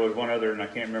 And there was one other, and I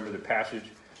can't remember the passage,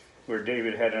 where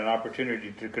David had an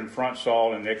opportunity to confront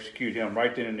Saul and execute him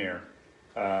right then and there.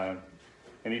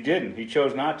 And he didn't. He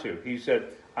chose not to. He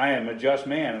said, I am a just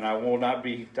man, and I will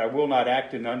not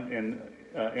act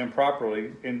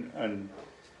improperly in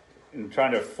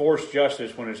trying to force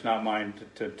justice when it's not mine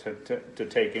to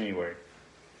take anyway.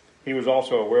 He was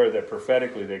also aware that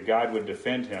prophetically that God would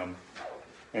defend him,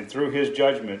 and through his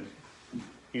judgment,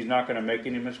 he's not going to make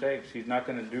any mistakes. He's not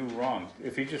going to do wrong.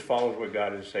 If he just follows what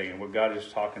God is saying, what God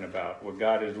is talking about, what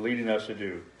God is leading us to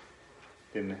do,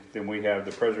 then we have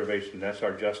the preservation. That's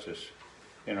our justice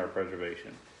in our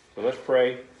preservation. So let's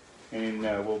pray, and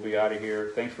we'll be out of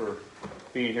here. Thanks for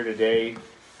being here today.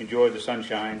 Enjoy the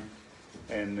sunshine,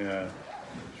 and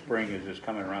spring is just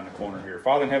coming around the corner here.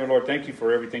 Father in heaven, Lord, thank you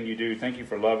for everything you do. Thank you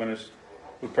for loving us.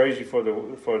 We praise you for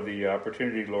the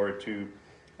opportunity, Lord,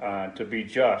 to be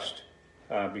just.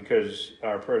 Because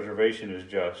our preservation is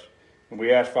just. And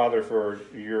we ask, Father, for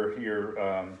you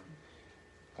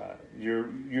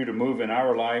to move in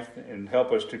our life and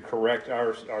help us to correct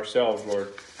ourselves,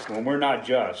 Lord. When we're not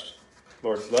just,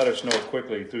 Lord, let us know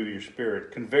quickly through your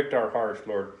Spirit. Convict our hearts,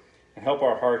 Lord, and help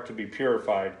our hearts to be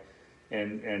purified.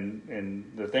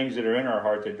 And the things that are in our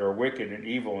heart that are wicked and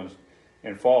evil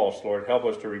and false, Lord, help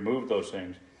us to remove those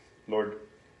things. Lord,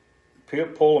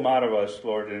 pull them out of us,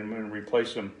 Lord, and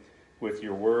replace them with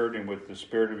your word and with the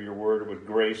spirit of your word, with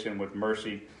grace and with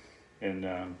mercy.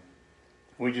 And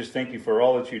we just thank you for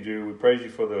all that you do. We praise you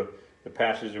for the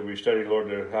passage that we studied, Lord,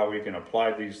 to how we can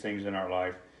apply these things in our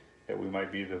life, that we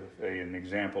might be an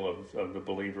example of the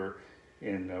believer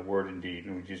in word and deed.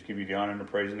 And we just give you the honor and the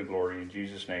praise and the glory in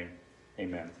Jesus' name.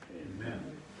 Amen. Amen.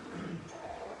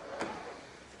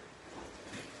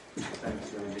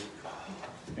 Thanks, Randy.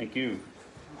 Thank you.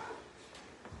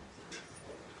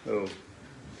 Oh.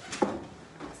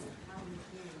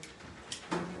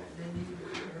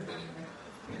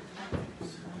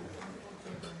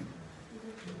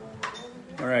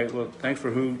 All right. Well, thanks for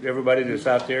everybody that's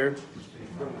out there,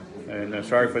 and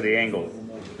sorry for the angle.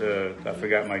 I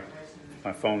forgot my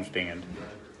phone stand.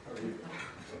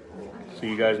 See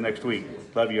you guys next week.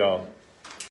 Love you all.